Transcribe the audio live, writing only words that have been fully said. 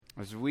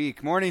Was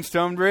weak. Morning,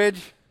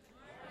 Stonebridge.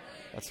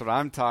 That's what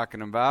I'm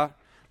talking about.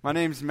 My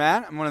name's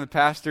Matt. I'm one of the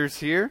pastors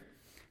here.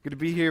 Good to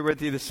be here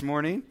with you this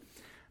morning.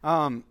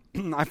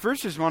 I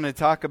first just want to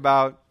talk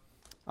about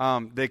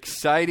the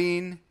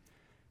exciting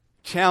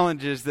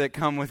challenges that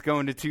come with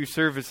going to 2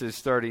 services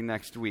starting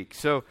next week.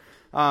 So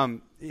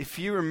if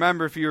you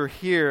remember, if you were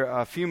here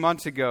a few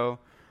months ago,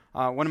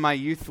 one of my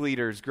youth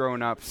leaders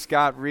growing up,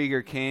 Scott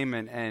Rieger, came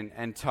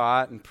and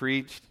taught and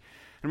preached.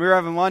 And we were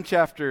having lunch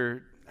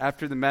after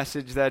the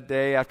message that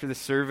day, after the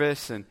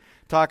service, and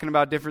talking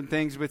about different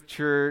things with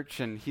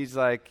church. And he's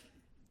like,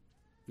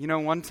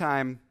 one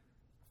time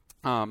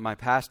my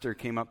pastor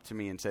came up to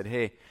me and said,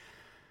 hey,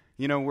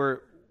 we're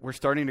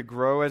starting to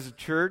grow as a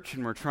church,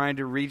 and we're trying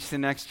to reach the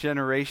next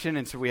generation,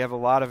 and so we have a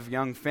lot of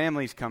young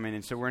families coming,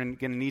 and so we're going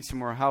to need some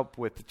more help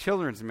with the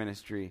children's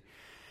ministry.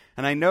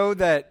 And I know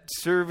that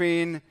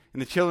serving in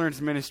the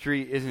children's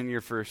ministry isn't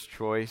your first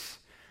choice,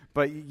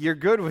 but you're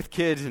good with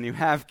kids and you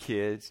have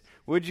kids.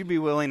 Would you be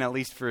willing, at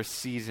least for a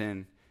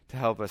season, to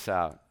help us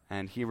out?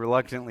 And he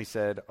reluctantly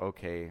said,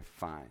 okay,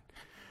 fine.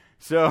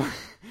 So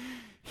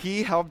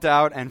he helped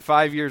out, and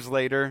 5 years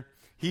later,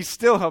 he's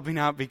still helping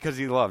out because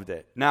he loved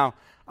it. Now,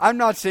 I'm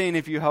not saying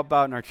if you help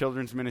out in our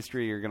children's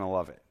ministry, you're going to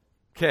love it.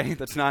 Okay?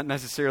 That's not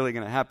necessarily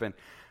going to happen.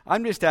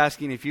 I'm just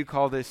asking, if you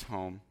call this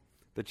home,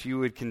 that you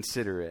would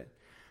consider it.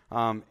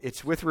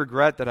 It's with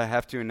regret that I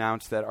have to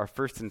announce that our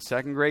 1st and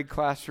 2nd grade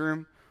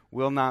classroom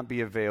will not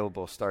be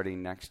available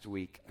starting next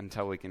week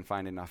until we can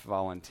find enough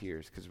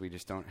volunteers, because we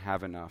just don't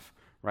have enough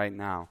right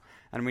now.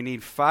 And we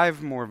need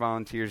 5 more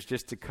volunteers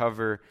just to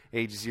cover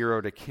age 0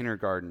 to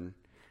kindergarten,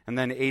 and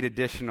then 8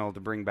 additional to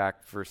bring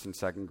back 1st and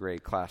 2nd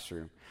grade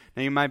classroom.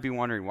 Now you might be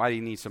wondering, why do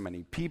you need so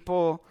many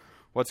people?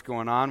 What's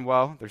going on?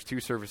 Well, there's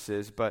 2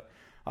 services, but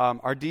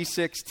our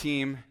D6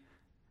 team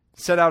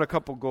set out a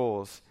couple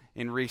goals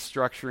in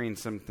restructuring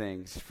some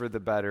things for the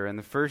better. And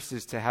the first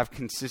is to have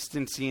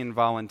consistency in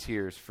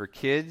volunteers for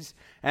kids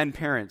and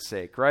parents'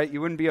 sake, right?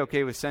 You wouldn't be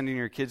okay with sending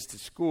your kids to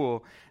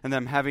school and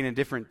them having a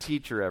different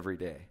teacher every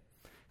day.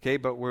 Okay,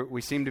 but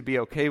we seem to be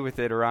okay with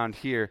it around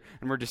here.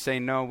 And we're just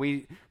saying, no,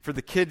 for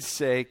the kids'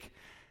 sake,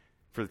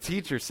 for the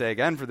teacher's sake,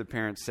 and for the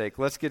parents' sake,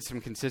 let's get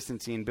some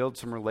consistency and build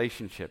some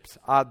relationships.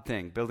 Odd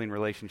thing, building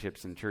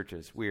relationships in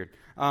churches. Weird.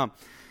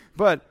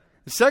 But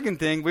the second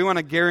thing, we want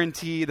to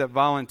guarantee that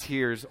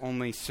volunteers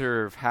only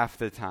serve half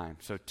the time.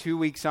 So 2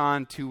 weeks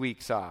on, 2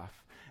 weeks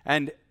off.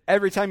 And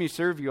every time you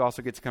serve, you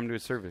also get to come to a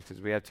service,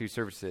 because we have 2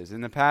 services. In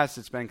the past,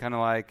 it's been kind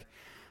of like,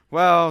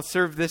 well,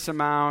 serve this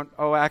amount.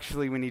 Oh,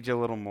 actually, we need you a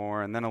little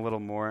more, and then a little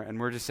more. And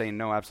we're just saying,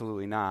 no,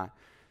 absolutely not.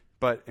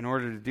 But in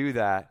order to do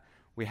that,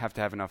 we have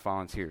to have enough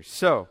volunteers.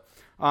 So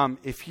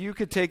if you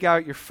could take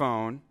out your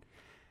phone,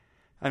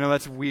 I know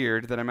that's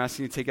weird that I'm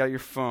asking you to take out your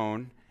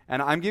phone,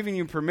 and I'm giving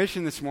you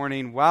permission this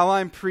morning while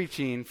I'm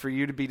preaching for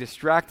you to be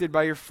distracted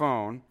by your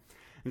phone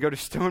and go to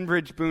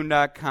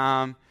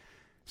stonebridgeboone.com,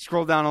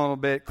 scroll down a little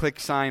bit,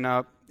 click sign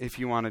up if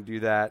you want to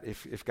do that,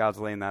 if God's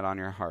laying that on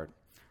your heart.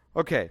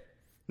 Okay,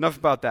 enough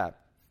about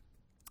that.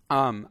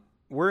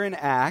 We're in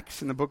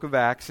Acts, in the book of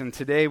Acts, and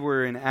today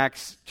we're in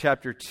Acts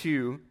chapter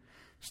 2,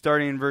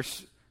 starting in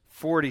verse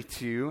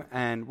 42.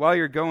 And while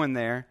you're going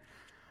there,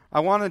 I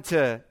wanted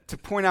to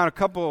point out a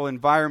couple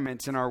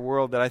environments in our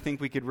world that I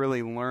think we could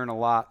really learn a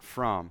lot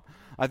from.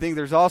 I think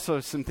there's also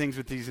some things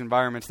with these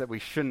environments that we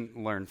shouldn't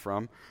learn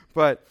from,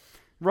 but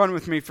run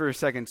with me for a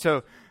second.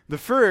 So the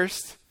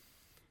first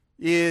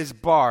is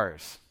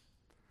bars.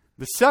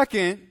 The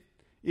second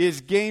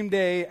is game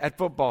day at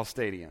football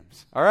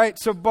stadiums. All right,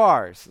 so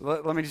bars.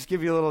 Let me just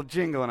give you a little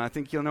jingle, and I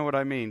think you'll know what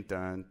I mean.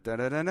 Dun, dun,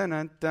 dun, dun,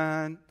 dun,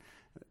 dun.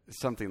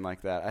 Something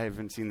like that. I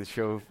haven't seen the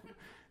show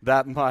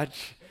that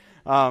much.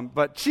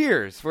 But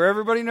Cheers, where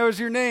everybody knows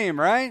your name,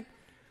 right?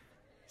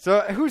 So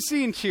who's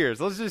seen Cheers?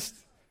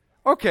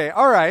 Okay,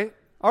 all right.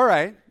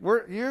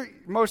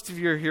 Most of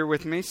you are here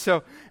with me,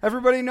 so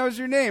everybody knows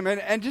your name.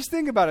 And just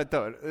think about it,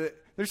 though.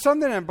 There's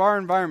something in a bar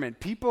environment.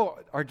 People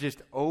are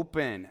just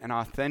open and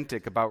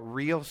authentic about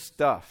real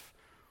stuff,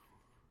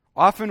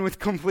 often with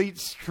complete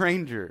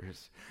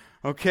strangers,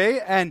 okay?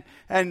 And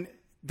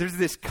there's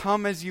this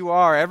come as you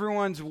are,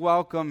 everyone's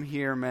welcome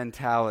here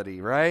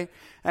mentality, right?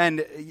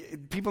 And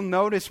people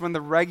notice when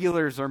the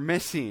regulars are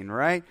missing,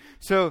 right?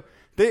 So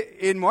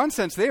in one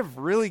sense, they have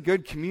really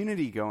good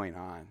community going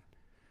on.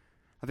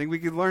 I think we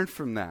could learn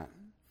from that.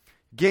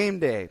 Game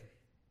day,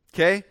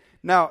 okay?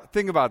 Now,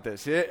 think about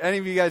this. Any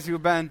of you guys who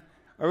have been,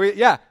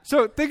 yeah,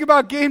 so think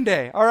about game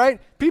day, all right?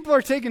 People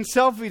are taking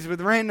selfies with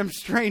random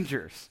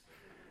strangers,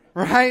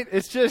 right?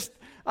 It's just,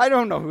 I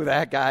don't know who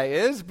that guy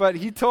is, but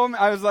he told me,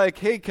 I was like,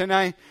 hey, can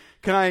I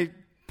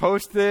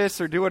post this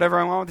or do whatever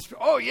I want with this?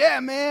 Oh, yeah,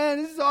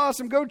 man, this is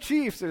awesome. Go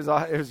Chiefs. It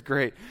was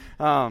great.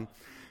 But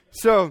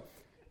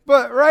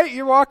right,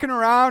 you're walking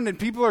around and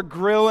people are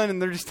grilling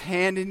and they're just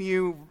handing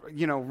you,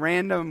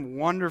 random,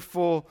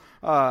 wonderful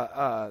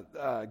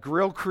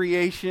grill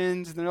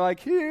creations. And they're like,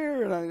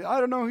 here, and I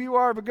don't know who you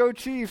are, but go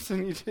Chiefs.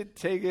 And you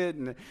take it.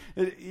 And,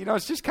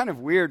 it's just kind of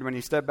weird when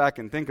you step back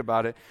and think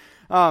about it.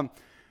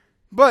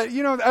 But,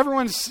 you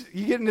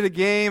get into the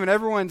game and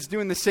everyone's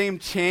doing the same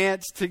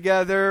chants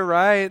together,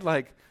 right?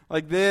 Like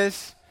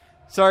this.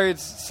 Sorry,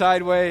 it's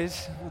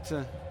sideways.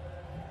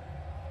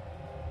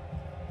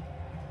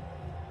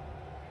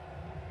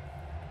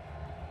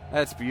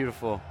 That's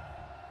beautiful.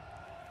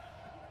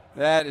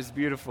 That is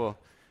beautiful.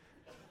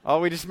 Oh,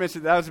 we just missed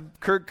it. That was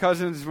Kirk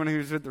Cousins when he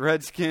was with the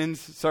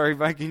Redskins. Sorry,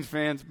 Vikings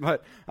fans,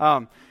 but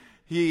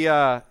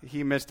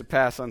he missed a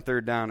pass on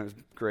third down. It was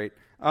great.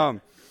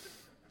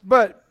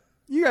 But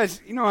you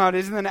guys, you know how it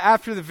is. And then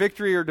after the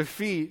victory or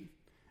defeat,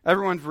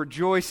 everyone's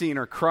rejoicing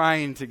or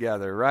crying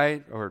together,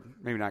 right? Or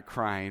maybe not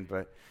crying,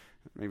 but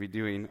maybe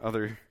doing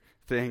other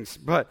things.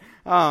 But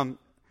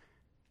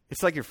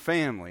it's like your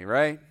family,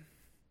 right?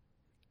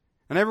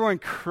 And everyone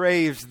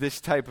craves this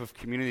type of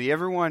community.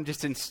 Everyone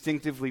just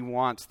instinctively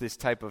wants this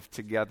type of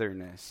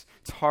togetherness.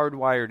 It's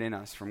hardwired in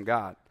us from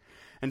God.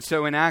 And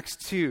so in Acts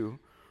 2,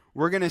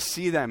 we're going to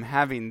see them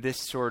having this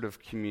sort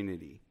of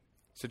community.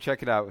 So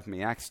check it out with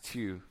me. Acts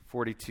 2,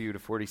 42 to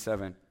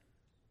 47.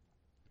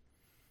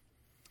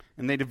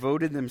 And they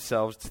devoted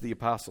themselves to the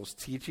apostles'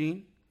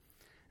 teaching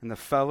and the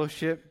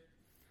fellowship,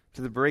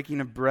 to the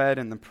breaking of bread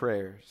and the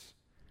prayers.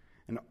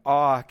 And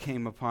awe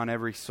came upon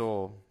every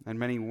soul, and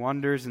many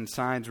wonders and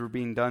signs were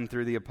being done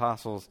through the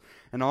apostles.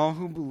 And all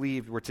who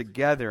believed were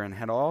together and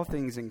had all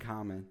things in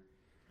common.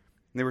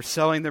 And they were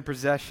selling their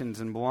possessions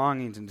and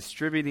belongings and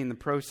distributing the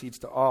proceeds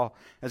to all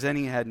as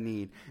any had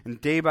need. And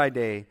day by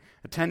day,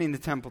 attending the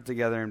temple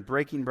together and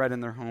breaking bread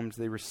in their homes,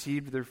 they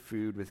received their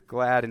food with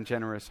glad and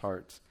generous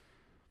hearts,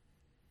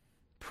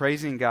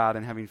 praising God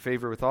and having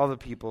favor with all the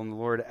people. And the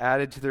Lord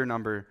added to their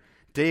number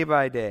day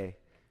by day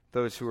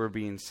those who were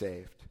being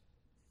saved.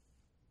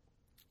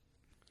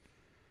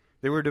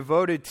 They were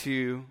devoted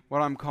to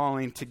what I'm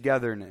calling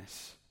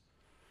togetherness.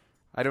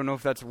 I don't know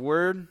if that's a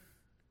word.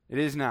 It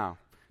is now.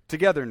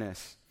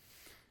 Togetherness.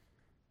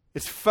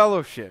 It's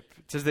fellowship.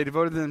 It says they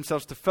devoted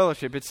themselves to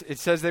fellowship. It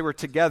says they were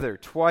together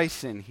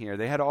twice in here.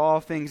 They had all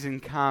things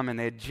in common.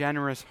 They had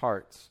generous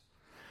hearts.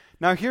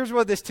 Now here's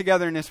what this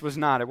togetherness was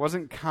not. It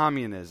wasn't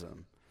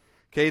communism.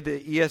 Okay,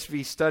 the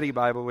ESV Study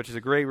Bible, which is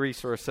a great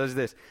resource, says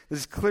this. This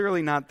is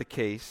clearly not the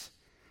case.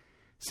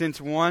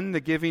 Since one, the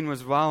giving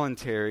was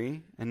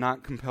voluntary and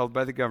not compelled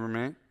by the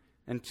government,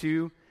 and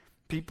two,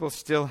 people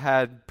still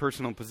had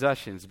personal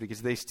possessions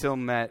because they still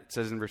met, it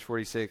says in verse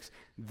 46,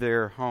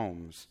 their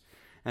homes.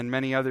 And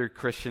many other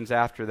Christians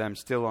after them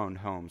still owned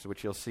homes,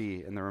 which you'll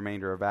see in the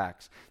remainder of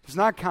Acts. It's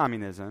not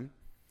communism.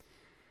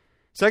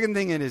 Second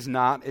thing it's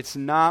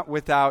not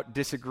without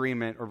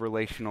disagreement or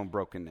relational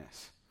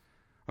brokenness.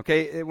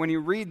 Okay, when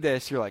you read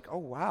this, you're like, oh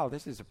wow,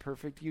 this is a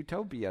perfect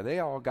utopia. They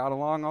all got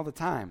along all the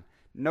time.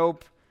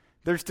 Nope.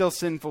 There's still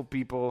sinful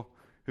people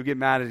who get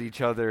mad at each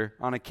other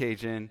on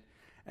occasion,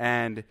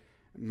 and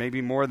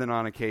maybe more than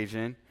on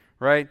occasion,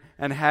 right?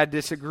 And had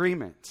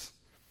disagreements.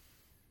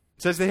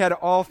 It says they had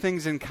all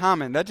things in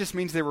common. That just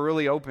means they were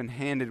really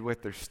open-handed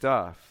with their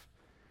stuff.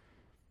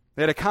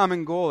 They had a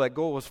common goal. That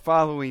goal was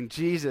following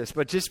Jesus.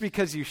 But just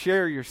because you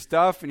share your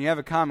stuff and you have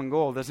a common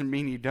goal doesn't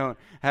mean you don't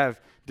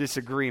have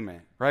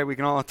disagreement, right? We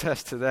can all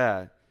attest to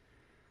that.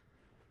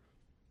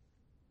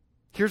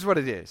 Here's what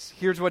it is.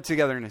 Here's what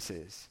togetherness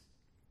is.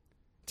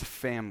 It's a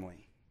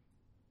family.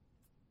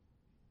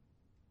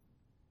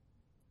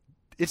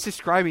 It's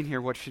describing here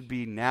what should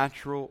be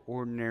natural,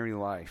 ordinary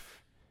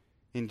life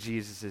in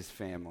Jesus'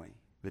 family,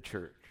 the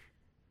church.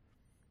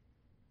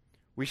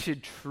 We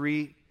should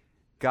treat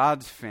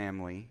God's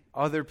family,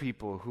 other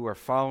people who are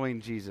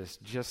following Jesus,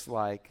 just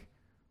like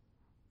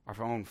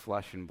our own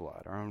flesh and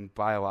blood, our own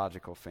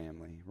biological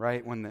family,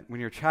 right? When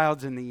your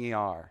child's in the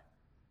ER,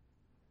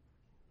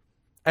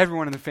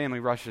 everyone in the family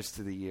rushes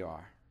to the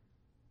ER.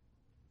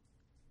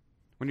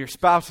 When your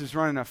spouse is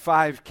running a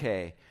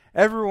 5K,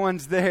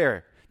 everyone's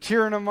there,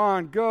 cheering them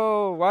on.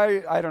 Go!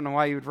 Why? I don't know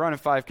why you would run a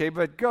 5K,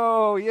 but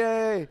go!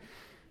 Yay!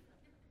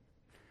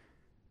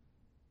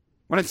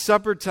 When it's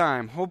supper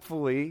time,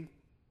 hopefully,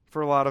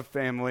 for a lot of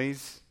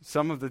families,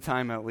 some of the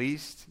time at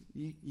least,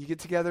 you get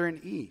together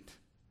and eat.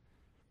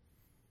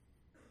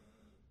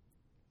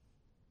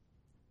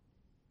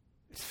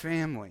 It's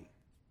family.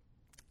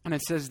 And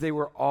it says they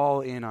were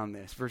all in on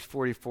this. Verse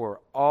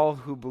 44, all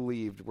who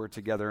believed were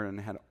together and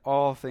had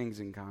all things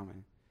in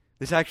common.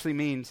 This actually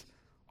means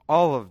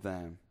all of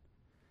them.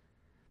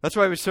 That's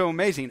why it was so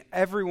amazing.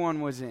 Everyone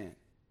was in.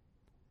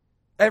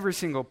 Every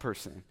single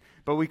person.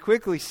 But we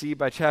quickly see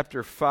by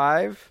chapter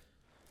 5,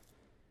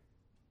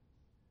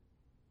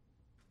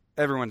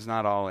 everyone's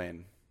not all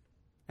in.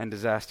 And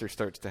disaster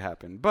starts to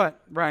happen. But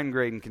Ryan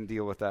Graydon can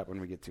deal with that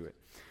when we get to it.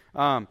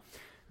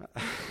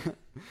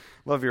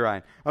 Love you,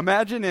 Ryan.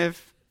 Imagine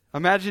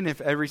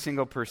if every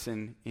single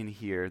person in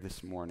here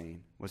this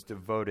morning was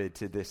devoted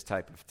to this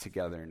type of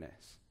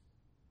togetherness.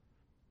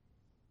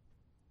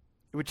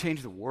 It would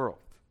change the world.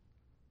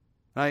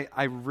 And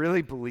I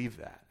really believe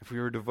that, if we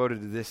were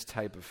devoted to this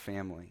type of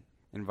family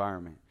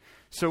environment.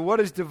 So what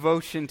does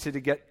devotion to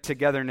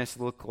togetherness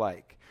look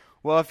like?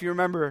 Well, if you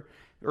remember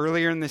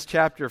earlier in this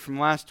chapter from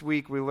last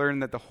week, we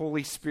learned that the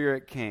Holy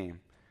Spirit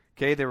came.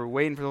 Okay, they were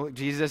waiting for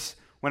Jesus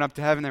went up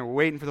to heaven. They were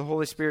waiting for the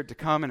Holy Spirit to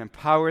come and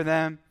empower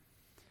them.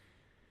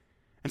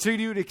 And so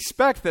you would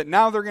expect that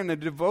now they're going to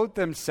devote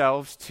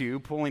themselves to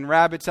pulling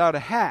rabbits out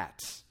of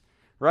hats,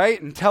 right?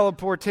 And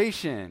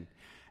teleportation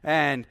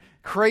and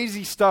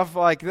crazy stuff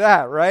like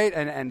that, right?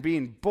 And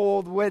being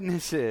bold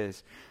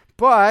witnesses.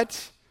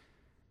 But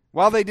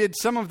while they did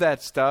some of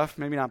that stuff,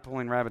 maybe not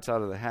pulling rabbits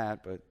out of the hat,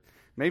 but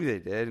maybe they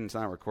did and it's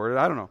not recorded,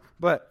 I don't know.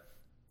 But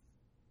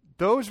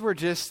those were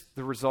just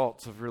the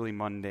results of really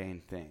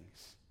mundane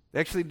things. They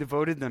actually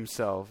devoted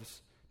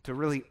themselves to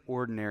really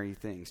ordinary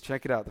things.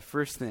 Check it out. The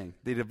first thing,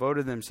 they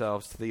devoted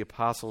themselves to the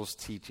apostles'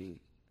 teaching.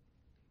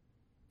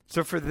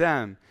 So for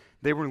them,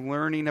 they were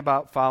learning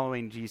about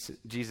following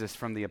Jesus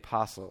from the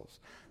apostles.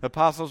 The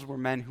apostles were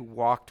men who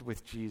walked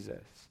with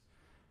Jesus.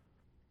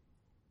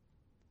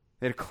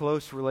 They had a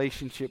close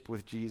relationship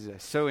with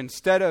Jesus. So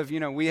instead of,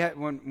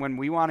 when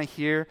we want to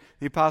hear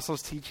the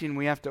apostles' teaching,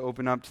 we have to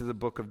open up to the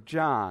book of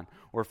John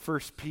or 1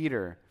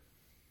 Peter.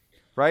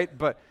 Right?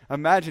 But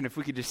imagine if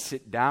we could just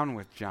sit down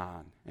with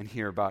John and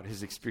hear about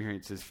his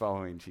experiences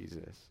following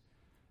Jesus.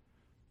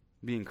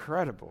 It'd be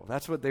incredible.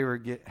 That's what they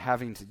were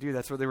having to do.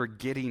 That's what they were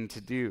getting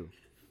to do.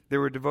 They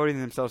were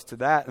devoting themselves to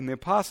that. And the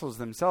apostles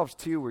themselves,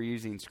 too, were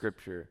using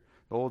Scripture,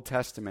 the Old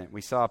Testament.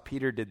 We saw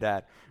Peter did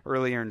that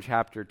earlier in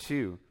chapter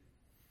 2.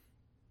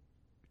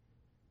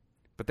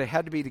 But they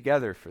had to be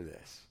together for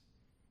this.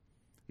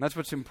 And that's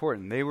what's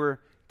important. They were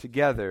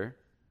together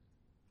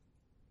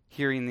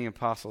hearing the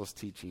apostles'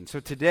 teaching. So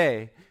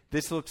today,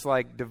 this looks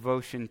like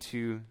devotion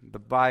to the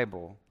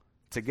Bible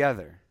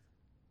together.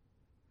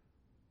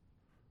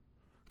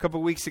 A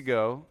couple weeks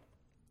ago,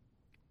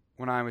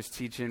 when I was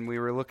teaching, we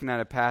were looking at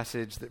a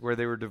passage where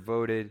they were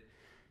devoted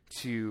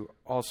to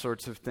all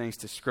sorts of things,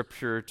 to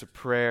Scripture, to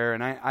prayer,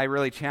 and I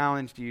really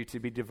challenged you to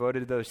be devoted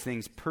to those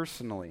things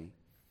personally.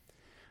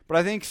 But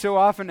I think so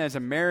often as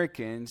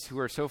Americans who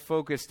are so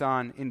focused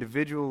on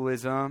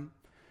individualism,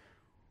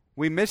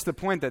 we miss the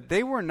point that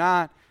they were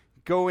not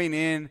going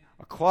in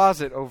a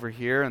closet over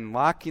here and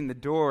locking the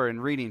door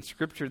and reading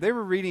Scripture. They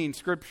were reading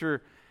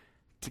Scripture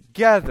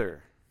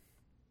together.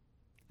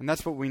 And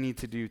that's what we need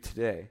to do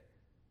today.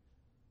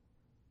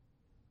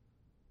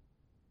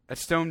 At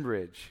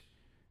Stonebridge,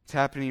 it's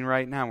happening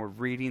right now. We're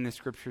reading the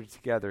Scripture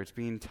together. It's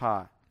being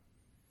taught.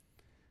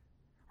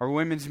 Our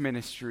women's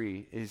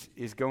ministry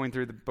is going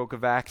through the book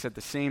of Acts at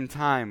the same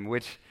time,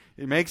 which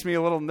it makes me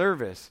a little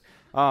nervous,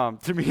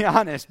 to be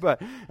honest.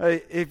 But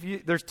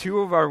there's two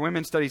of our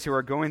women's studies who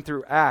are going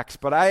through Acts,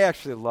 but I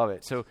actually love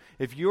it. So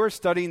if you're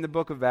studying the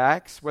book of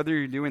Acts, whether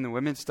you're doing the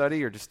women's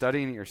study or just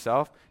studying it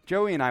yourself,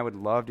 Joey and I would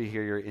love to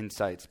hear your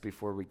insights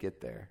before we get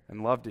there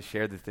and love to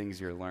share the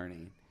things you're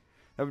learning.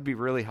 That would be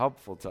really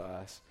helpful to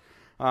us.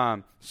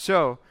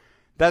 So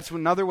that's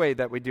another way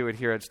that we do it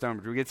here at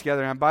Stonebridge. We get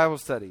together and have Bible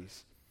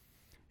studies.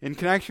 In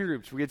connection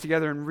groups, we get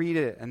together and read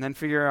it and then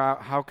figure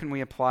out how can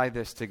we apply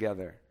this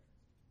together.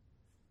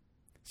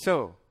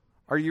 So,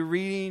 are you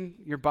reading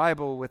your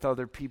Bible with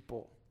other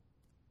people?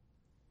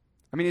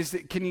 I mean,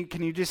 can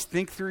you just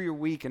think through your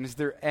week, and is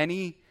there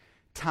any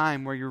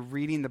time where you're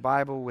reading the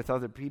Bible with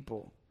other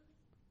people?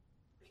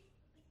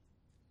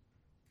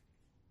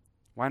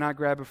 Why not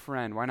grab a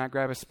friend? Why not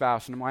grab a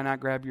spouse? And why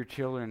not grab your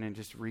children and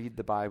just read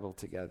the Bible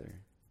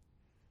together?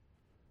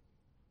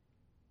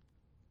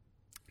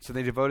 So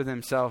they devoted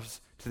themselves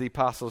to the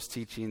apostles'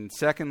 teaching.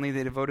 Secondly,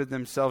 they devoted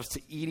themselves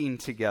to eating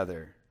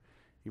together.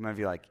 You might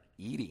be like,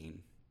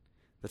 eating?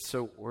 That's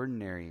so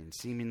ordinary and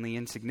seemingly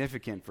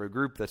insignificant for a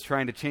group that's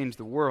trying to change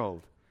the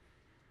world.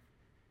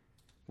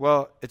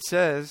 Well, it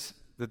says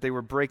that they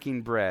were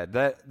breaking bread.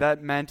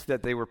 That meant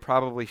that they were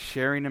probably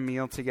sharing a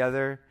meal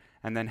together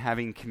and then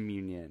having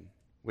communion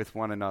with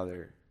one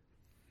another.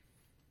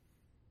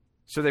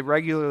 So they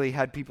regularly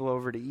had people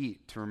over to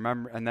eat, to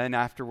remember, and then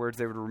afterwards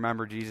they would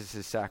remember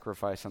Jesus'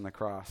 sacrifice on the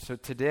cross. So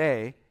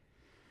today,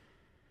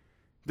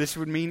 this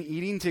would mean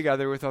eating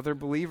together with other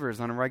believers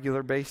on a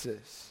regular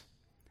basis.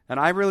 And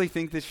I really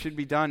think this should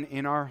be done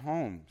in our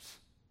homes.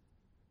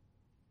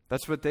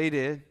 That's what they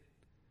did.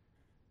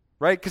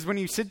 Right? Because when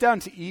you sit down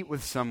to eat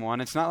with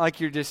someone, it's not like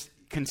you're just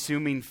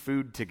consuming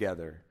food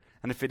together.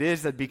 And if it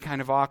is, that'd be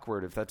kind of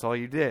awkward if that's all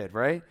you did,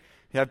 right?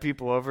 You have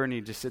people over and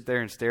you just sit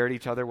there and stare at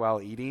each other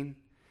while eating.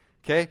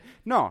 Okay?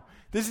 No.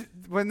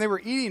 When they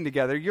were eating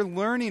together, you're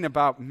learning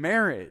about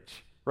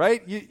marriage,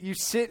 right? You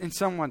sit in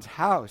someone's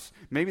house.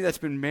 Maybe that's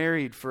been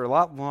married for a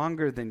lot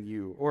longer than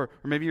you. Or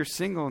maybe you're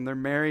single and they're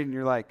married and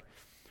you're like,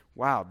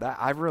 wow,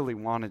 I really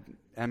want to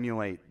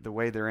emulate the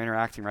way they're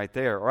interacting right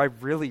there. Or I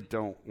really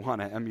don't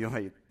want to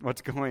emulate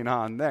what's going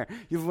on there.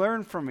 You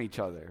learn from each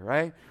other,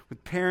 right?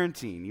 With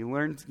parenting,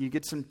 you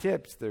get some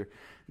tips. They're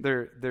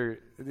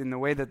in the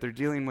way that they're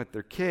dealing with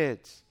their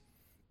kids.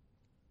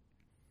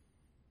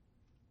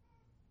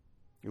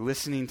 You're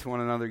listening to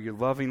one another. You're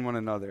loving one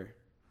another.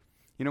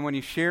 You know, when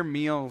you share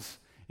meals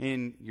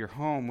in your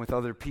home with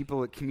other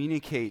people, it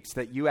communicates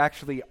that you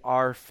actually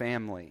are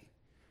family.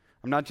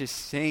 I'm not just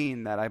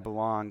saying that I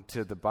belong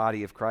to the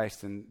body of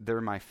Christ and they're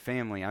my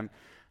family.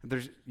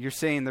 You're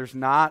saying there's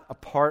not a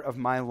part of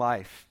my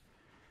life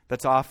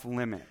that's off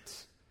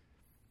limits.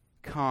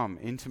 come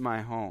into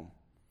my home.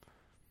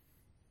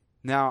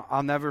 Now,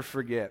 I'll never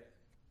forget,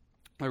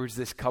 there was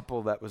this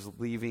couple that was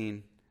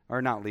leaving,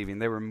 or not leaving,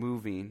 they were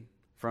moving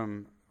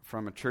from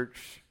a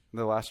church,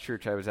 the last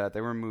church I was at.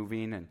 They were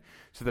moving, and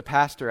so the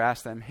pastor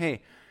asked them,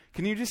 hey,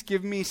 can you just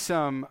give me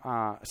some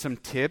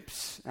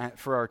tips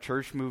for our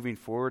church moving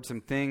forward,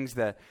 some things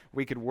that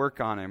we could work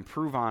on and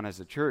improve on as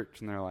a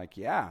church? And they're like,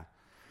 yeah.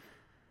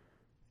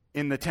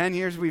 In the 10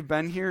 years we've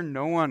been here,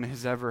 no one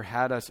has ever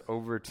had us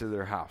over to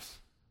their house.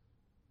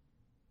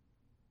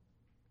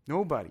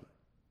 Nobody.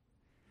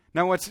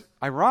 Now, what's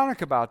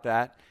ironic about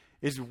that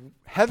is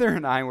Heather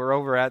and I were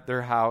over at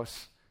their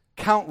house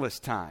countless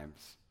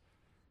times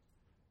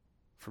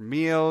for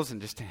meals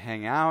and just to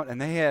hang out,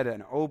 and they had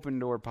an open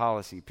door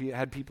policy.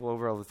 Had people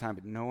over all the time,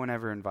 but no one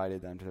ever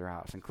invited them to their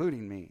house,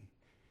 including me.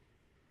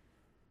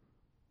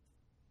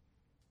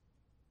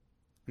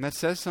 And that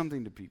says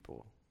something to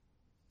people.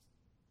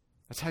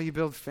 That's how you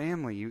build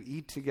family. You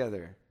eat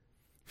together.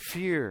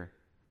 Fear,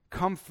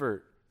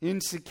 comfort,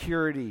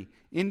 insecurity,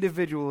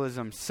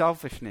 individualism,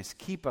 selfishness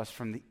keep us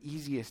from the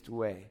easiest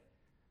way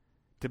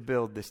to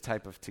build this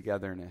type of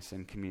togetherness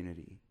and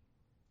community.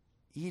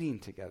 Eating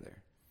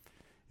together.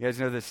 You guys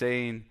know the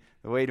saying,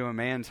 the way to a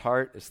man's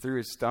heart is through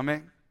his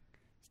stomach?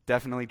 It's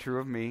definitely true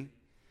of me.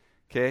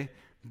 Okay?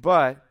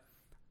 But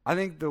I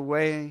think the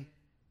way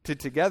to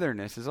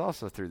togetherness is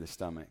also through the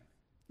stomach.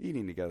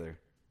 Eating together.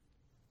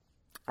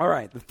 All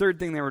right, the third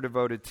thing they were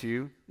devoted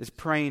to is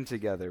praying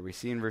together. We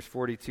see in verse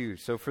 42.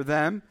 So for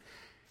them,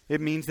 it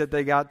means that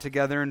they got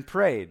together and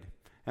prayed.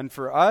 And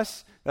for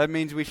us, that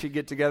means we should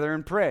get together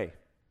and pray.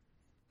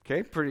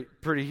 Okay,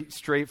 pretty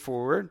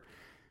straightforward.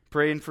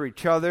 Praying for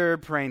each other,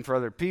 praying for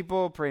other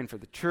people, praying for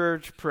the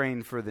church,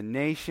 praying for the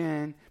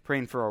nation,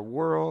 praying for our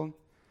world.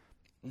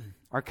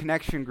 Our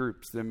connection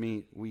groups that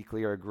meet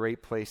weekly are a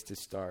great place to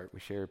start. We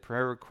share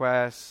prayer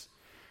requests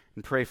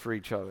and pray for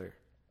each other.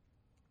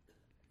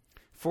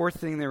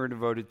 Fourth thing they were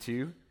devoted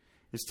to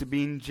is to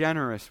being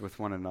generous with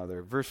one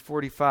another. Verse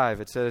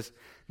 45, it says,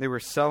 they were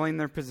selling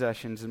their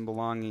possessions and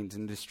belongings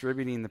and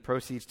distributing the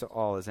proceeds to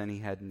all as any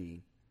had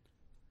need.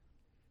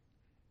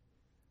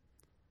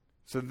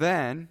 So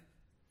then,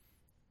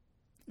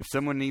 if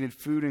someone needed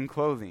food and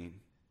clothing,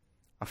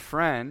 a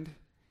friend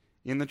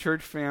in the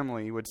church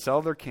family would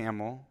sell their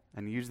camel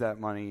and use that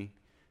money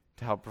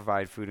to help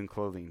provide food and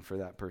clothing for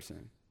that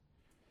person.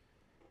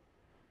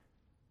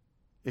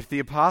 If the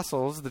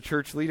apostles, the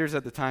church leaders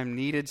at the time,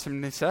 needed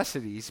some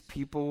necessities,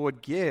 people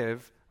would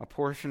give a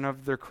portion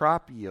of their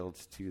crop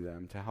yields to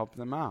them to help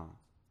them out.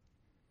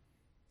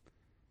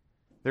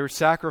 They were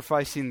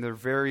sacrificing their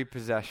very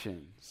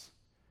possessions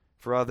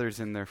for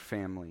others in their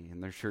family, in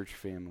their church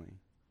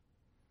family.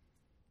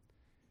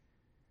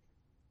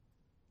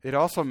 It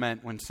also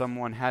meant when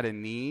someone had a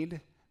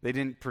need, they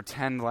didn't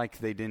pretend like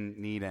they didn't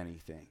need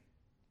anything.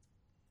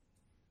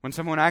 When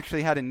someone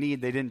actually had a need,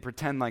 they didn't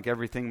pretend like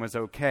everything was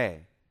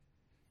okay.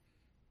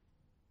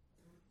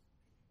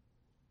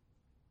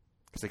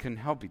 Because they couldn't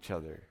help each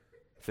other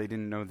if they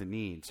didn't know the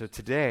need. So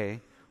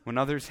today, when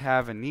others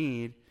have a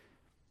need,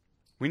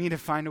 we need to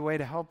find a way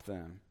to help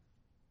them.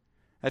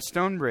 At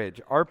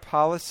Stonebridge, our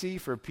policy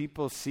for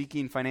people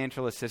seeking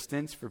financial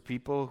assistance, for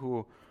people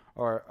who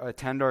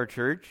attend our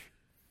church,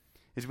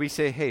 is we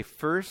say, hey,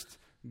 first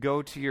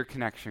go to your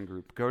connection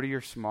group, go to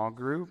your small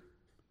group,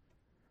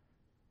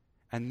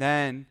 and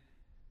then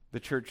the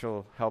church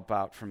will help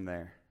out from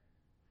there.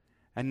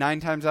 And 9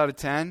 times out of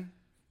 10,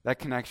 that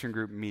connection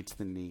group meets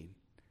the need.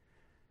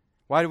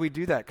 Why do we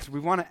do that? Because we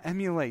want to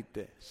emulate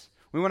this.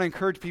 We want to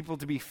encourage people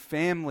to be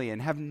family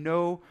and have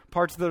no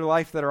parts of their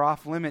life that are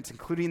off limits,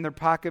 including their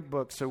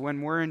pocketbooks. So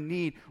when we're in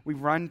need, we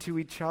run to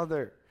each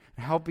other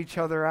and help each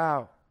other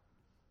out.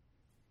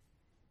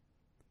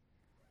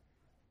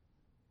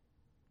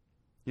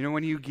 You know,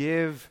 when you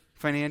give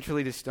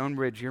financially to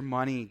Stonebridge, your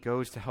money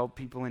goes to help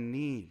people in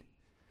need.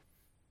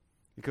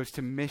 It goes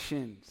to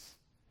missions.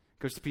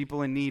 It goes to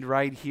people in need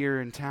right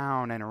here in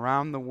town and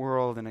around the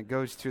world, and it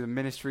goes to the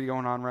ministry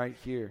going on right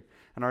here.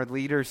 And our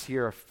leaders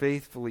here are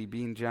faithfully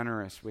being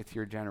generous with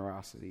your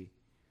generosity.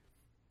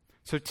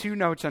 So 2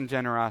 notes on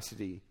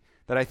generosity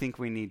that I think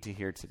we need to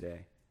hear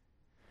today.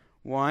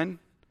 1,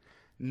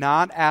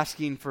 not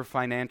asking for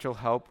financial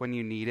help when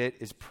you need it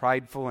is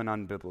prideful and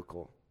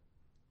unbiblical.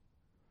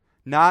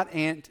 Not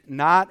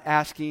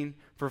asking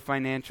for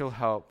financial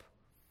help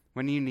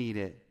when you need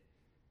it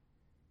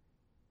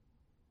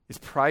is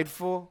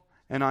prideful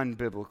and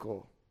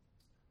unbiblical.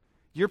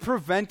 You're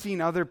preventing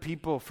other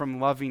people from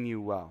loving you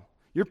well.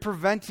 You're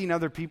preventing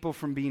other people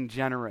from being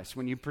generous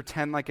when you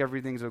pretend like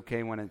everything's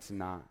okay when it's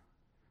not.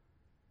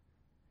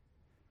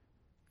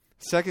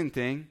 Second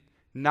thing,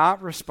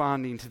 not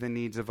responding to the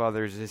needs of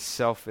others is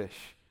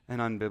selfish and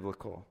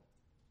unbiblical.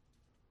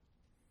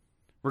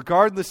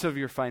 Regardless of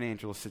your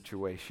financial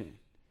situation,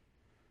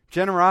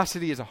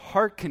 generosity is a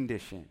heart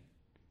condition.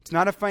 It's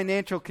not a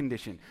financial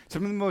condition.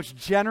 Some of the most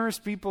generous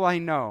people I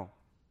know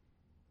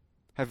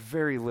have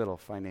very little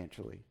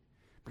financially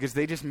because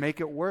they just make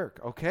it work.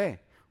 Okay,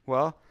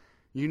 well,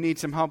 you need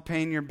some help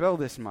paying your bill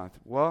this month.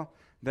 Well,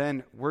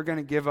 then we're going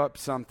to give up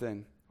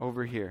something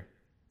over here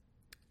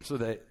so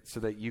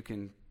that you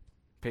can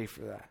pay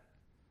for that.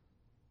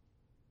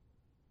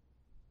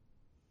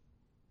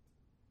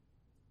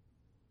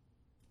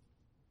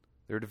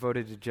 They're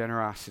devoted to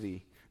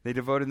generosity. They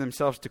devoted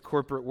themselves to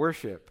corporate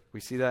worship.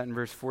 We see that in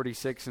verse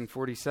 46 and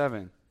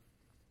 47.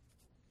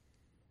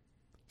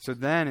 So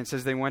then it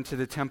says they went to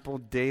the temple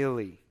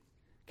daily.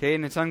 Okay,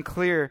 and it's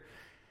unclear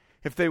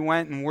if they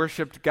went and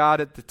worshiped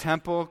God at the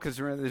temple, because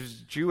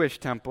there's a Jewish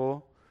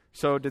temple.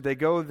 So did they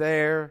go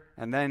there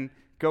and then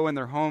go in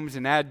their homes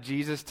and add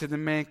Jesus to the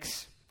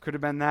mix? Could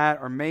have been that.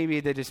 Or maybe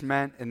they just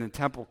meant in the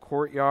temple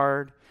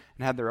courtyard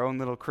and had their own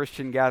little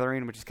Christian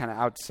gathering, which is kind of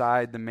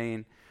outside the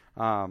main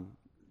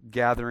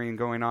gathering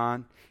going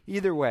on.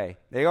 Either way,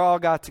 they all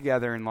got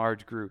together in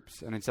large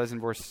groups. And it says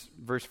in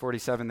verse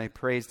 47, they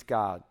praised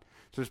God.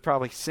 So there's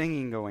probably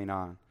singing going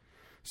on.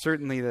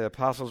 Certainly the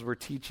apostles were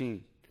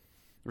teaching.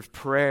 There's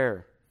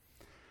prayer.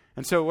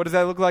 And so what does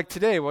that look like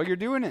today? Well, you're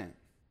doing it.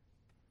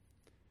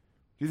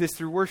 Do this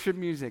through worship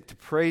music, to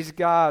praise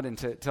God and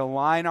to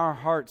align our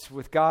hearts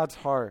with God's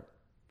heart.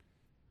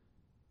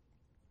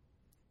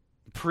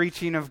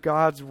 Preaching of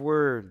God's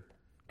word,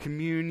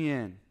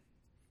 communion,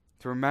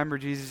 to remember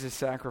Jesus'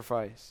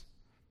 sacrifice.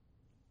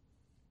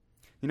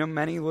 You know,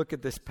 many look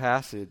at this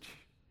passage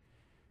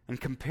and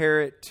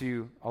compare it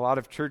to a lot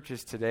of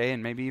churches today,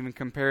 and maybe even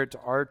compare it to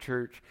our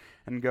church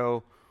and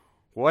go,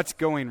 what's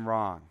going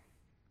wrong?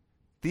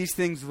 These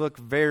things look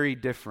very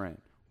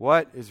different.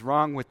 What is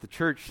wrong with the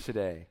church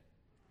today?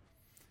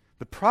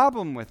 The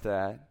problem with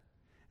that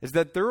is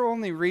that they're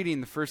only reading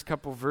the first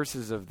couple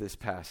verses of this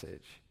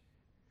passage,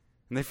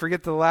 and they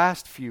forget the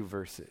last few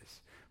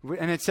verses.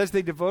 And it says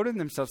they devoted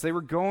themselves. They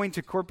were going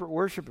to corporate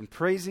worship and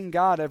praising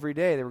God every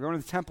day. They were going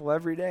to the temple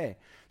every day.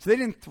 So they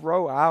didn't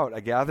throw out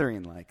a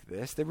gathering like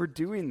this. They were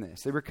doing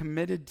this. They were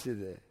committed to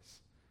this.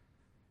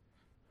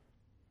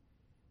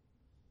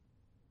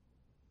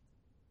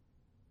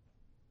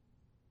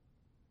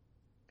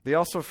 They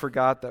also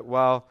forgot that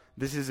while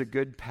this is a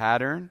good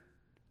pattern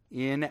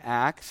in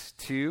Acts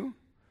 2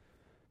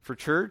 for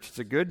church, it's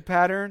a good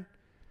pattern,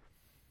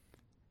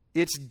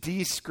 it's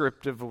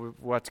descriptive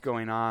of what's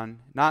going on,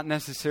 not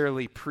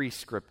necessarily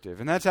prescriptive.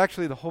 And that's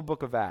actually the whole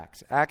book of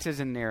Acts. Acts is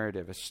a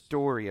narrative, a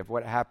story of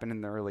what happened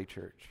in the early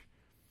church.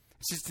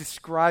 It's just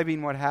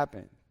describing what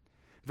happened.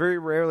 Very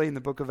rarely in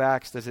the book of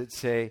Acts does it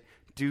say,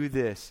 do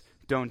this,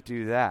 don't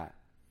do that.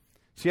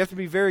 So you have to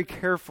be very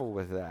careful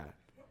with that.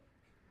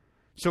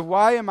 So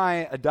why am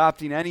I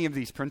adopting any of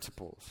these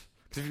principles?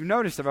 Because if you've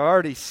noticed, I've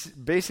already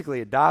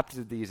basically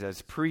adopted these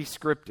as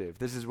prescriptive.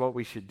 This is what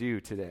we should do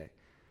today.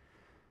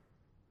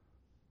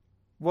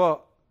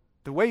 Well,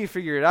 the way you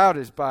figure it out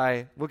is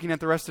by looking at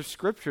the rest of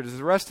Scripture. Does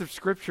the rest of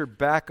Scripture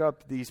back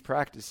up these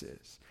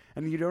practices?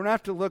 And you don't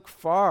have to look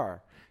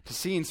far to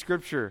see in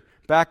Scripture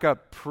back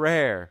up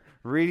prayer,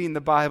 reading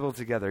the Bible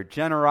together,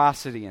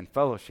 generosity, and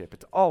fellowship.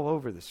 It's all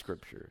over the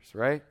Scriptures,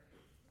 right?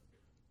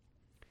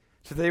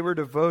 So they were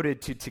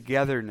devoted to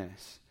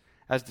togetherness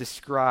as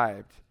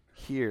described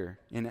here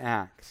in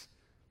Acts.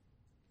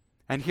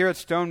 And here at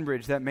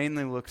Stonebridge, that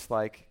mainly looks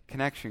like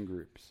connection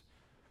groups.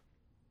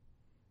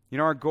 You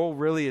know, our goal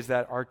really is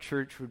that our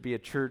church would be a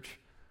church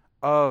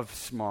of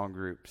small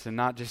groups and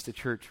not just a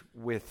church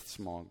with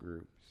small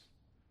groups.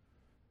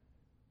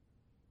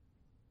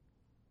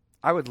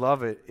 I would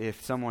love it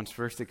if someone's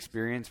first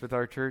experience with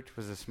our church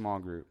was a small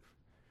group,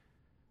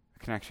 a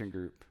connection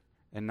group,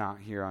 and not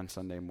here on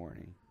Sunday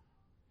morning.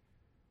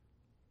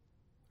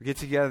 We get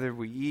together,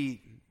 we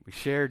eat, we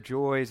share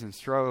joys and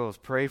struggles,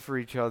 pray for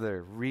each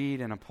other,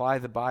 read and apply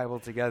the Bible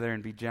together,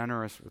 and be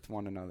generous with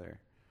one another.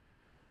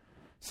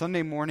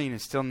 Sunday morning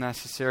is still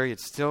necessary,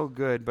 it's still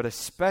good, but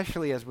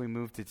especially as we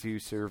move to 2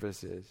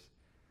 services,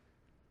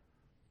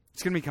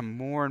 it's going to become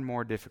more and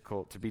more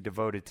difficult to be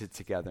devoted to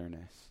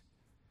togetherness.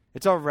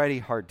 It's already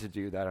hard to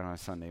do that on a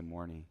Sunday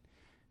morning.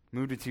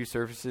 Move to 2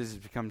 services,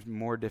 it becomes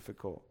more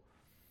difficult.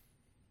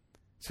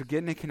 So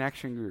get in a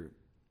connection group.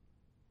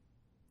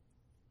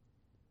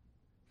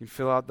 You can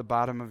fill out the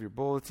bottom of your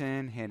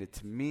bulletin, hand it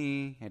to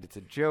me, hand it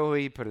to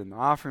Joey, put it in the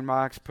offering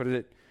box, put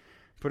it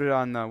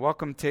on the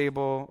welcome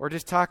table, or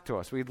just talk to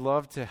us. We'd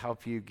love to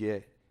help you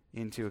get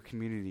into a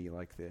community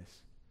like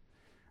this.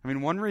 I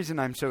mean, one reason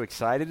I'm so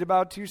excited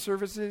about 2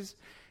 services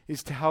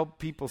is to help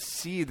people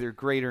see their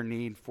greater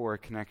need for a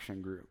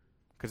connection group.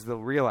 Because they'll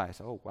realize,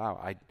 oh,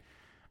 wow,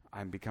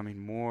 I'm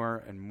becoming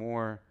more and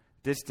more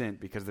distant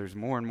because there's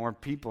more and more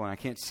people and I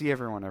can't see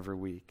everyone every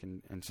week.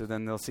 And so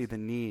then they'll see the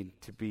need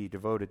to be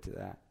devoted to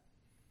that.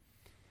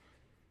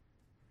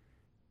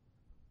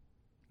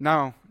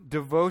 Now,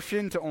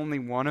 devotion to only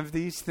one of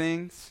these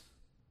things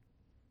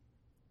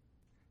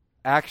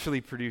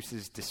actually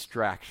produces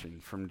distraction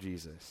from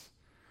Jesus.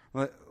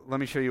 Let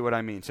me show you what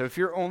I mean. So if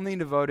you're only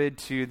devoted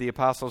to the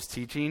apostles'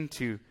 teaching,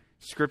 to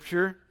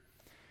Scripture,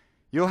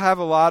 you'll have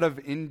a lot of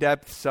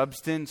in-depth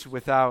substance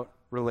without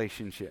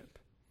relationship.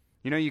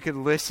 You know, you could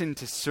listen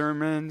to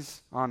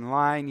sermons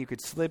online. You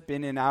could slip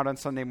in and out on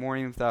Sunday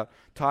morning without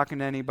talking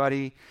to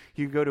anybody.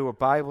 You could go to a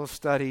Bible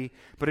study.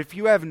 But if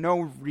you have no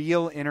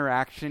real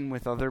interaction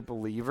with other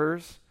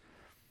believers,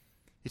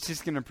 it's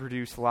just going to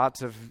produce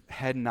lots of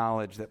head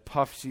knowledge that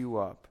puffs you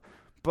up.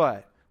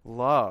 But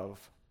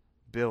love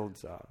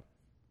builds up.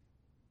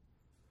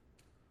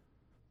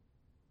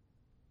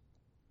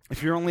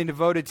 If you're only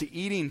devoted to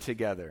eating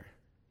together,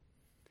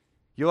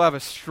 you'll have a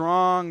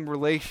strong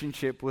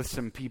relationship with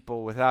some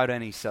people without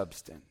any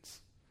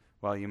substance.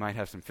 Well, you might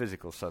have some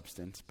physical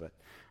substance, but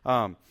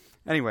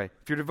anyway,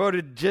 if you're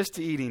devoted just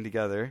to eating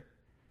together,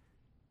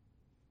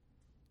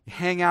 you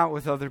hang out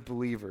with other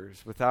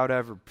believers without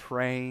ever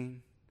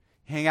praying.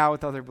 Hang out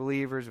with other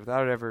believers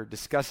without ever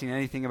discussing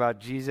anything about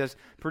Jesus.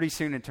 Pretty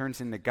soon it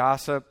turns into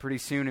gossip. Pretty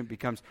soon it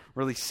becomes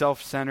really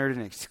self-centered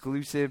and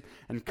exclusive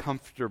and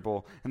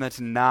comfortable. And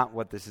that's not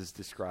what this is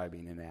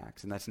describing in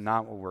Acts. And that's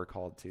not what we're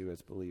called to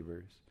as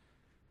believers.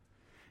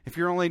 If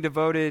you're only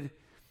devoted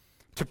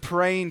to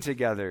praying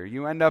together,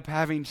 you end up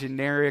having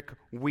generic,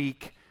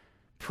 weak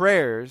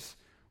prayers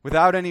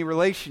without any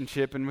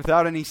relationship and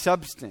without any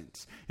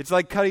substance. It's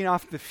like cutting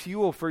off the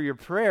fuel for your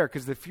prayer,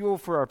 because the fuel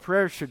for our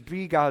prayer should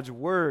be God's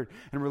word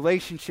and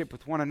relationship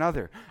with one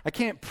another. I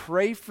can't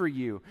pray for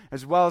you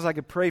as well as I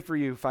could pray for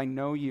you if I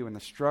know you and the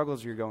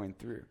struggles you're going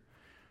through,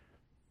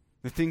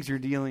 the things you're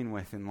dealing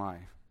with in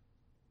life.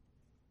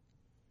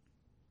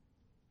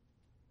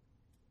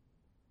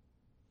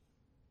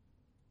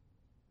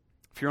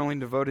 If you're only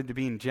devoted to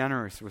being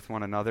generous with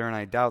one another, and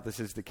I doubt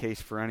this is the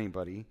case for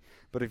anybody,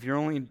 but if you're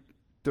only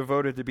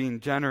devoted to being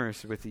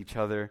generous with each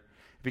other,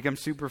 it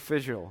becomes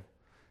superficial,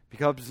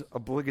 becomes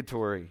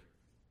obligatory.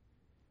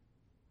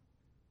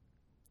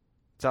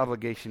 It's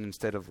obligation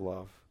instead of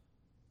love.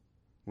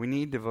 We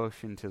need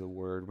devotion to the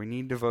word. We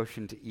need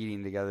devotion to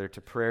eating together,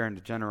 to prayer, and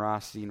to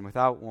generosity, and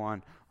without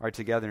one, our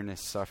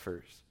togetherness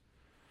suffers.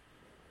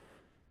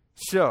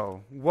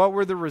 So, what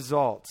were the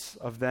results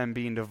of them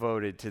being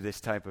devoted to this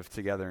type of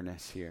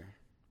togetherness here?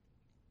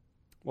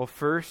 Well,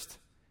 first,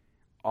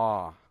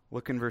 awe.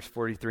 Look in verse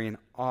 43, and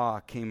awe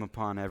came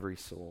upon every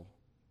soul.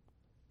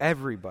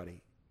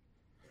 Everybody.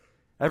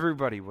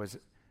 Everybody was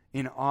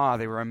in awe.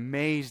 They were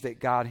amazed at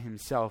God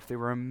himself. They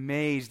were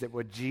amazed at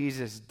what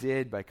Jesus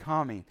did by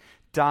coming,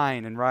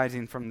 dying, and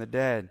rising from the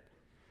dead.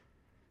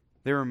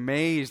 They were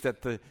amazed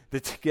at the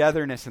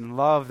togetherness and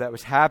love that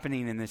was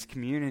happening in this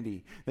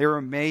community. They were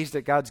amazed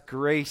at God's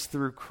grace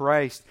through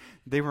Christ.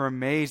 They were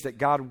amazed at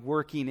God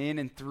working in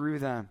and through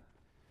them.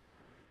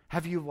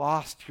 Have you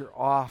lost your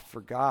awe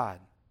for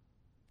God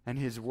and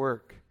his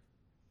work?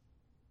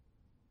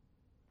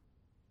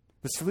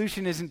 The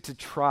solution isn't to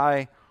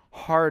try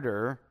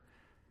harder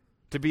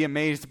to be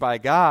amazed by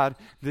God.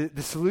 The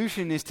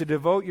solution is to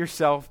devote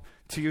yourself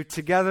to your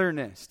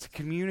togetherness, to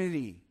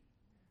community.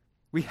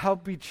 We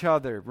help each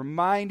other,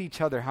 remind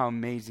each other how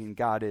amazing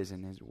God is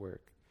in his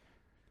work.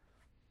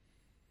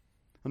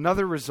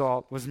 Another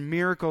result was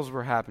miracles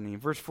were happening.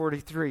 Verse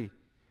 43,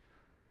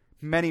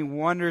 many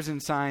wonders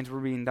and signs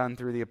were being done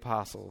through the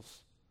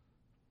apostles.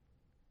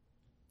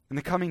 In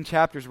the coming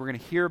chapters, we're going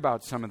to hear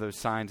about some of those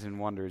signs and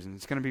wonders, and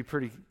it's going to be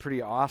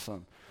pretty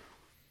awesome.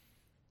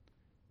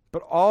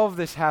 But all of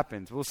this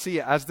happens. We'll see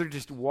as they're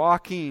just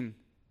walking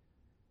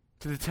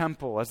to the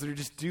temple, as they're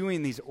just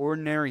doing these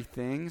ordinary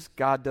things,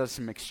 God does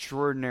some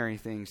extraordinary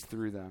things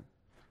through them.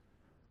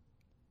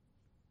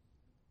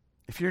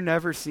 If you're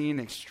never seeing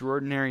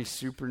extraordinary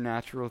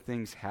supernatural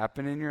things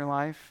happen in your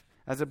life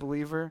as a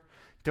believer,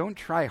 don't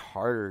try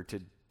harder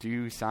to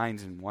do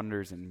signs and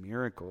wonders and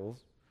miracles.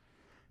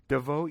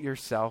 Devote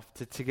yourself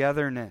to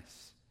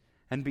togetherness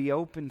and be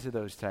open to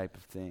those type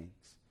of things.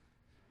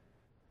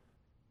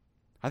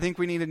 I think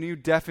we need a new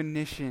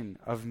definition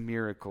of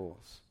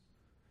miracles.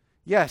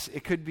 Yes,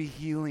 it could be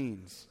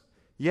healings.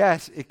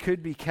 Yes, it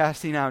could be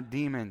casting out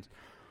demons.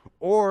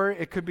 Or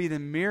it could be the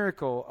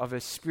miracle of a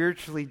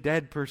spiritually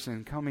dead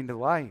person coming to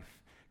life.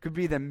 It could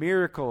be the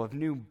miracle of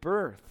new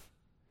birth.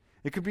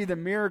 It could be the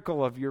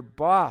miracle of your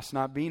boss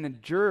not being a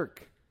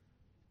jerk.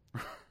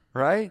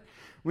 Right?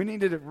 We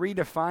need to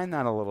redefine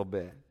that a little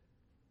bit.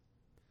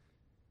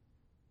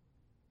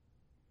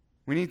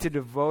 We need to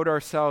devote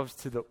ourselves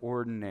to the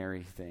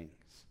ordinary things.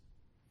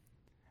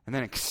 And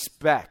then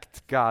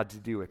expect God to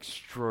do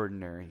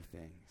extraordinary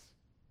things.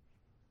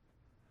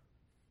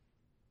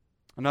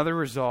 Another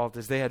result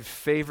is they had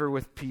favor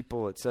with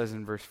people, it says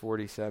in verse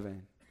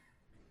 47.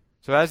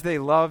 So as they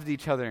loved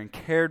each other and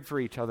cared for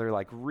each other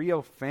like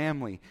real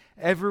family,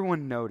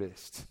 everyone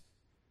noticed.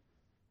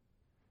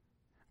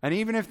 And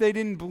even if they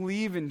didn't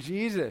believe in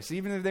Jesus,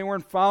 even if they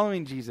weren't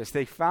following Jesus,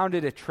 they found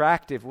it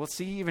attractive. We'll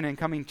see even in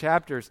coming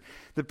chapters,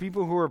 the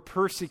people who were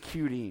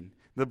persecuting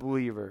the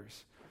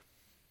believers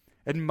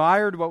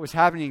admired what was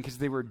happening because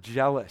they were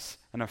jealous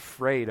and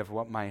afraid of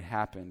what might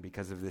happen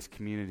because of this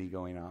community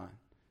going on.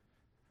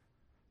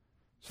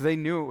 So they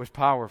knew it was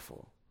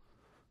powerful.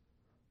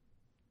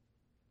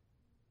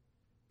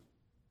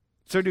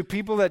 So do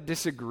people that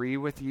disagree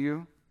with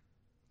you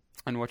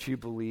and what you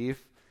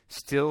believe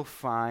still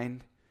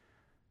find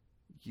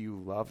you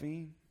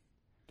loving?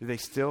 Do they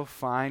still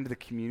find the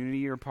community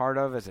you're part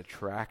of as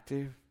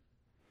attractive?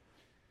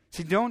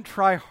 See, don't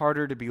try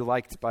harder to be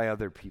liked by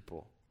other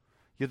people.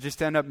 You'll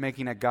just end up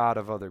making a god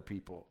of other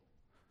people.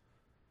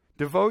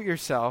 Devote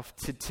yourself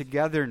to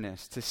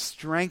togetherness, to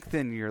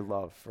strengthen your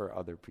love for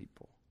other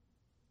people.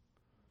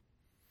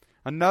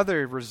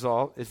 Another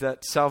result is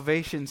that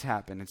salvations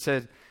happen. It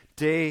said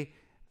day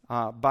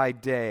by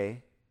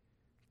day,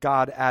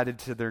 God added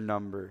to their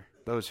number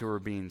those who were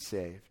being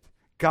saved.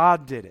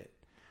 God did it.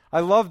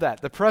 I love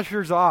that. The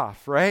pressure's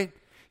off, right?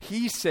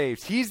 He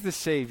saves. He's the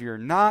Savior,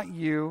 not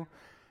you.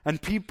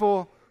 And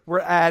people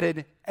were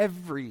added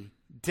every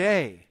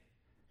day.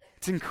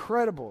 It's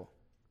incredible.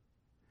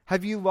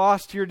 Have you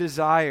lost your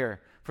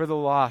desire for the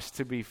lost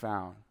to be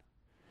found?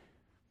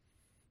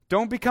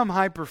 Don't become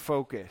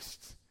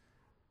hyper-focused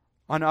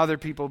on other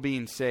people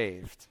being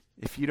saved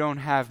if you don't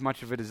have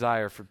much of a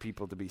desire for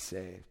people to be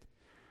saved.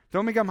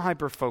 Don't become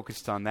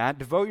hyper-focused on that.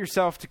 Devote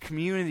yourself to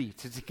community,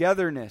 to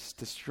togetherness,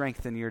 to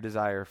strengthen your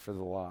desire for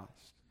the lost.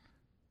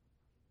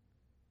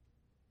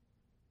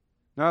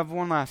 Now I have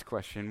one last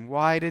question.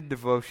 Why did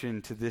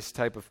devotion to this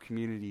type of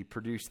community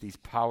produce these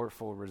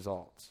powerful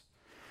results?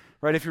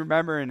 Right, if you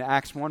remember in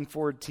Acts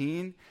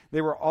 1:14, they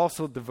were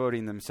also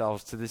devoting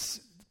themselves to this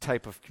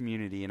type of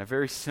community in a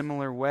very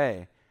similar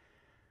way.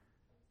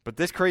 But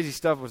this crazy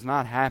stuff was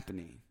not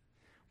happening.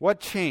 What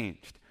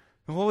changed?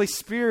 The Holy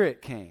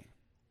Spirit came.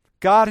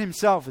 God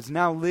himself is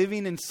now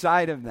living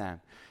inside of them.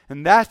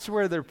 And that's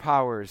where their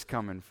power is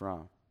coming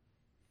from.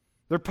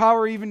 Their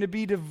power even to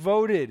be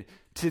devoted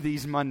to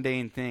these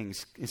mundane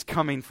things is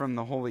coming from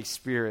the Holy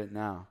Spirit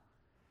now.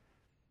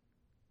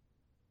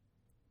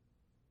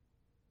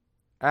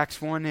 Acts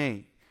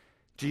 1:8,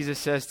 Jesus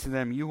says to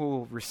them, you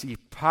will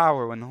receive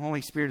power when the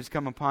Holy Spirit has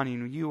come upon you,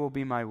 and you will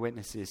be my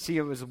witnesses. See,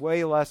 it was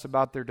way less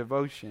about their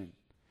devotion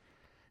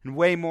and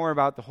way more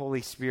about the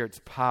Holy Spirit's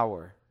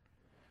power.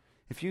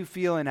 If you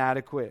feel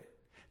inadequate,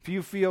 if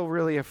you feel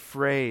really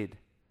afraid,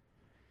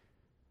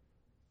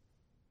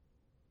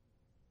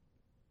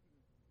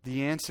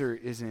 the answer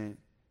isn't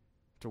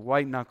to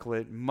white knuckle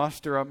it,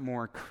 muster up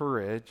more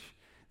courage.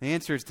 The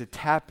answer is to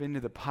tap into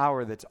the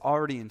power that's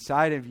already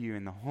inside of you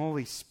in the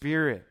Holy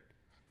Spirit.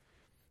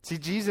 See,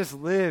 Jesus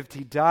lived,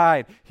 he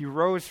died, he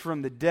rose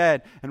from the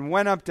dead and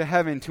went up to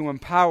heaven to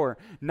empower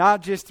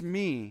not just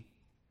me,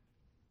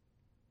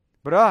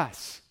 but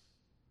us.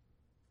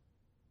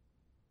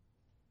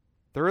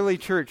 The early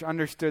church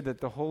understood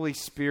that the Holy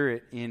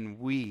Spirit in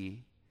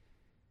we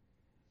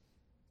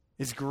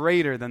is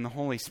greater than the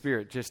Holy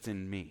Spirit just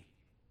in me.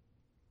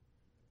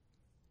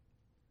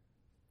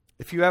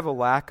 If you have a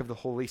lack of the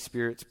Holy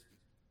Spirit's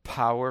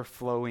power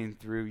flowing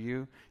through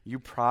you, you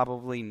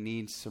probably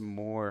need some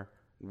more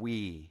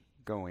we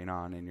going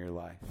on in your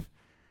life.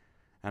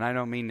 And I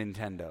don't mean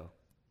Nintendo,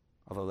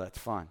 although that's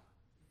fun.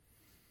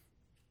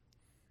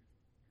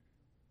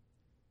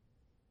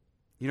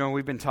 You know,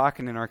 we've been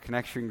talking in our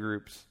connection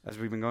groups as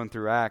we've been going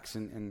through Acts,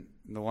 and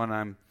the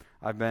one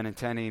I've been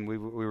attending,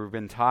 we've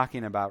been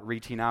talking about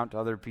reaching out to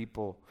other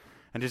people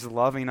and just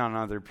loving on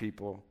other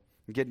people.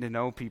 Getting to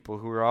know people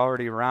who are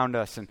already around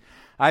us. And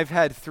I've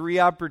had 3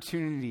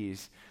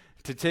 opportunities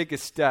to take a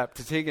step,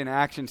 to take an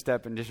action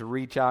step and just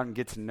reach out and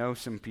get to know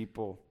some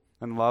people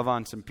and love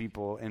on some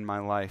people in my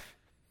life.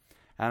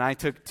 And I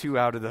took 2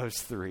 out of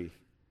those 3.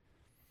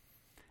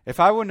 If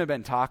I wouldn't have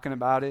been talking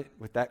about it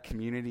with that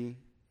community,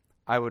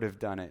 I would have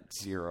done it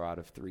 0 out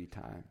of 3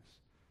 times.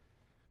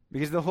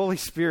 Because the Holy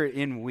Spirit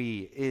in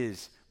we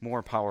is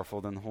more powerful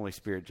than the Holy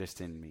Spirit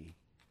just in me.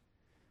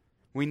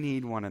 We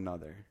need one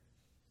another.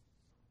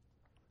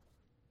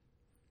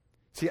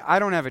 See, I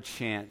don't have a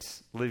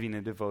chance living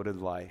a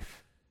devoted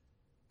life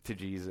to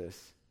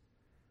Jesus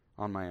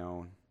on my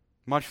own,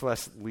 much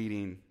less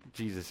leading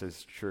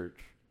Jesus' church.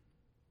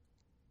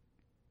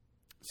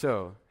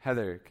 So,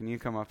 Heather, can you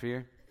come up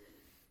here?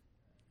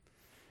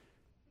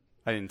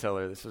 I didn't tell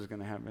her this was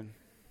going to happen.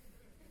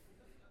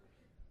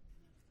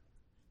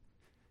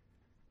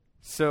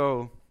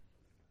 So,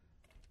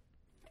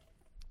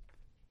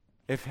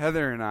 if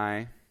Heather and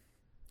I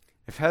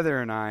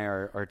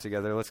are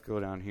together, let's go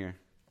down here.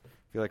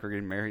 I feel like we're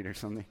getting married or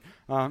something.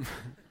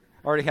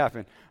 Already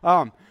happened.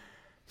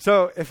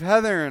 So if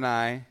Heather and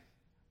I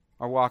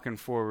are walking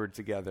forward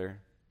together,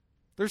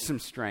 there's some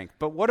strength.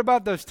 But what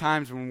about those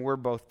times when we're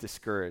both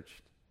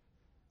discouraged?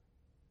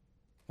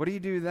 What do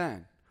you do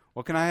then?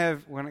 Well, can I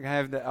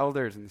have the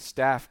elders and the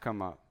staff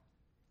come up?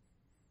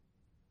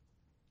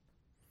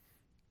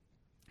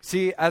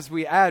 See, as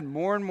we add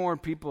more and more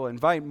people,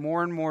 invite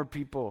more and more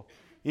people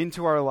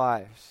into our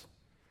lives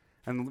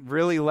and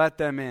really let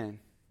them in.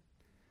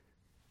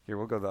 Here,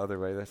 we'll go the other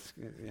way.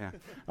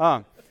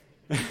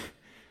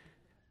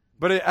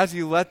 But as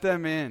you let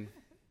them in,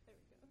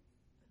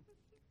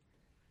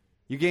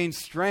 you gain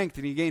strength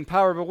and you gain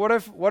power. But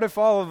what if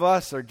all of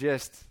us are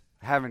just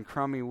having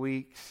crummy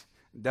weeks?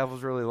 The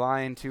devil's really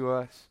lying to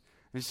us.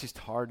 It's just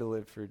hard to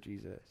live for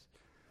Jesus.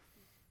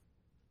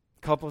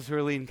 Couples who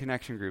are leading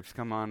connection groups,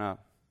 come on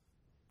up.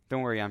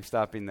 Don't worry, I'm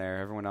stopping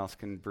there. Everyone else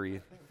can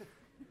breathe.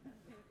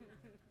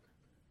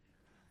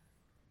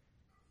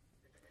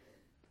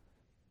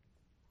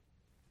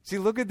 See,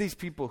 look at these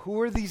people.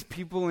 Who are these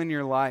people in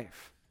your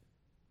life?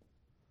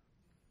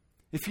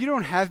 If you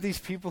don't have these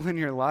people in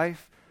your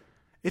life,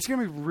 it's going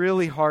to be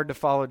really hard to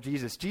follow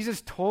Jesus.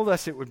 Jesus told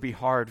us it would be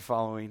hard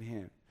following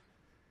him.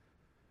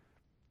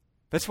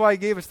 That's why he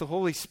gave us the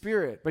Holy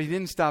Spirit. But he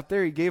didn't stop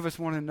there. He gave us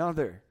one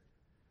another.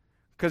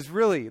 Because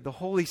really, the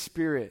Holy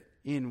Spirit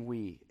in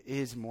we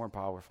is more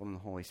powerful than the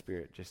Holy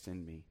Spirit just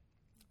in me.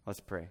 Let's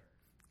pray.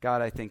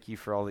 God, I thank you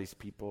for all these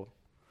people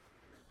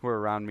who are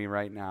around me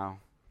right now.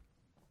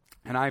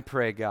 And I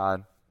pray,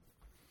 God,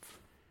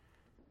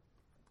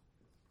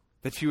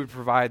 that you would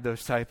provide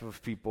those type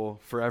of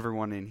people for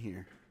everyone in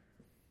here.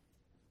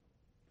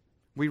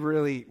 We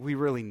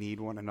really need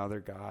one another,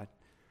 God.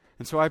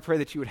 And so I pray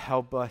that you would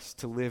help us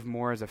to live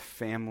more as a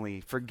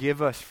family.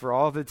 Forgive us for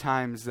all the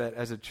times that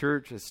as a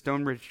church, as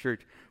Stonebridge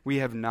Church, we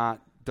have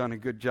not done a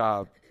good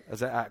job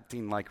as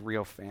acting like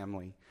real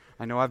family.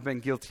 I know I've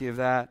been guilty of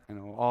that. I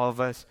know all of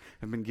us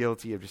have been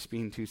guilty of just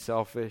being too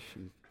selfish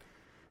and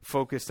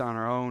focused on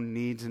our own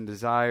needs and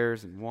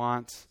desires and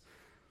wants.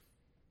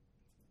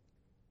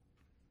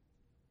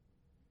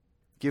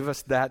 Give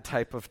us that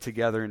type of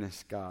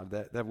togetherness, God,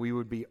 that we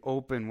would be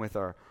open with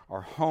our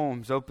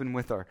homes, open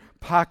with our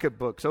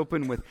pocketbooks,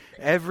 open with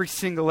every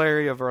single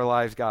area of our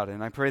lives, God.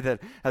 And I pray that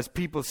as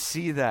people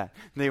see that,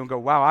 they will go,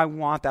 wow, I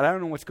want that. I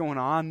don't know what's going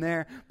on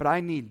there, but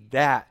I need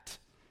that.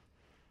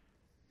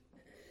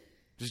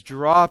 Just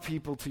draw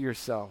people to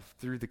yourself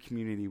through the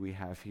community we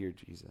have here,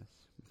 Jesus.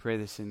 We pray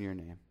this in your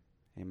name.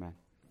 Amen.